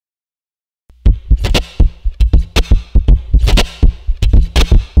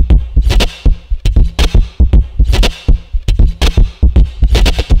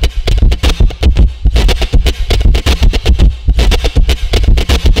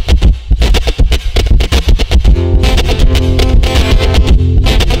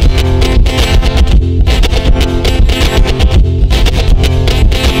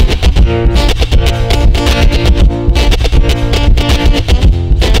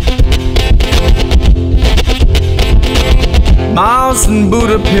in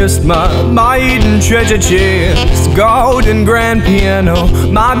Budapest, my hidden treasure chest, golden grand piano,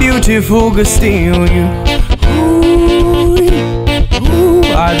 my beautiful Castile.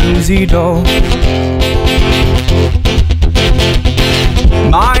 I'd lose it all.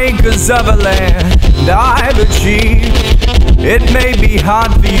 My acres of a land I've achieved. It may be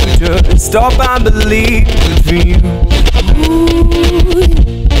hard for you to stop and believe, but for you,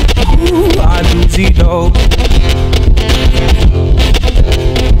 I'd lose it all.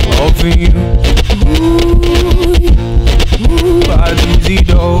 All for you, I'd lose it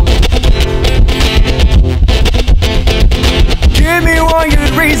all. Give me one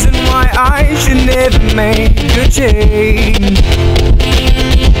good reason why I should never make a change.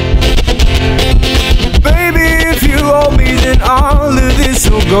 Baby, if you hold me, then all of this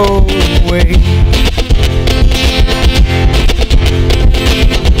will go away.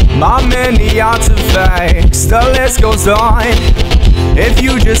 My many artifacts, the list goes on. If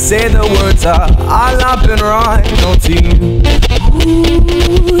you just say the words, I'll up and run. No to you,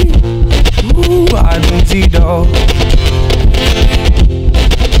 I don't see dog.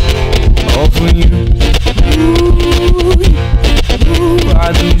 All for you,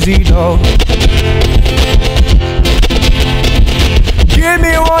 I don't see dog. Give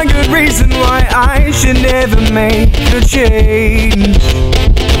me one good reason why I should never make a change.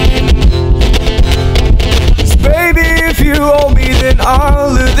 'Cause baby, if you hold me, then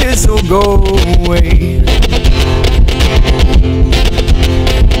all of this will go away.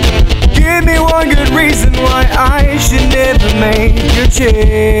 Give me one good reason why I should never make a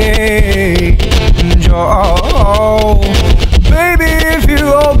change. Oh, baby, if you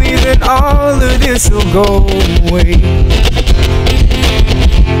hold me, then all of this will go away.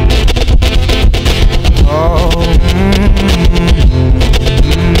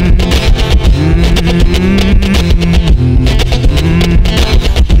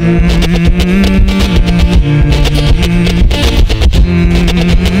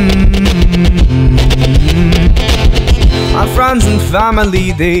 My friends and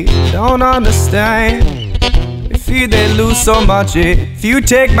family, they don't understand. They feel they lose so much if you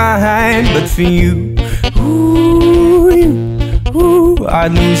take my hand. But for you,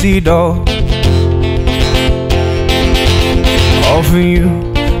 I'd lose it all. All for you,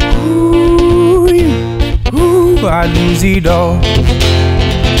 I'd lose it all.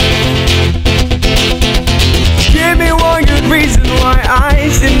 Give me one good reason why I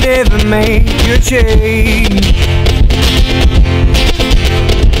should never make a change.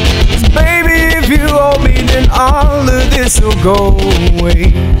 'Cause baby, if you hold me, then all of this will go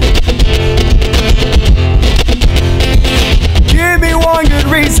away. Give me one good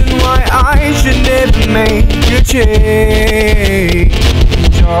reason why I should never make a change.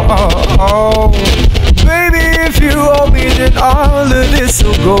 Oh, baby, if you hold me, then all of this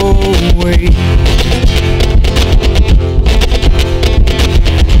will go away.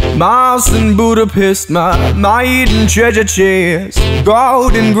 My house in Budapest, my hidden treasure chest,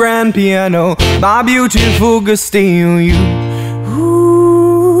 golden grand piano, my beautiful Castile.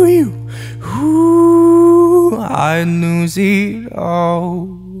 I'd lose it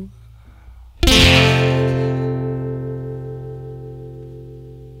all.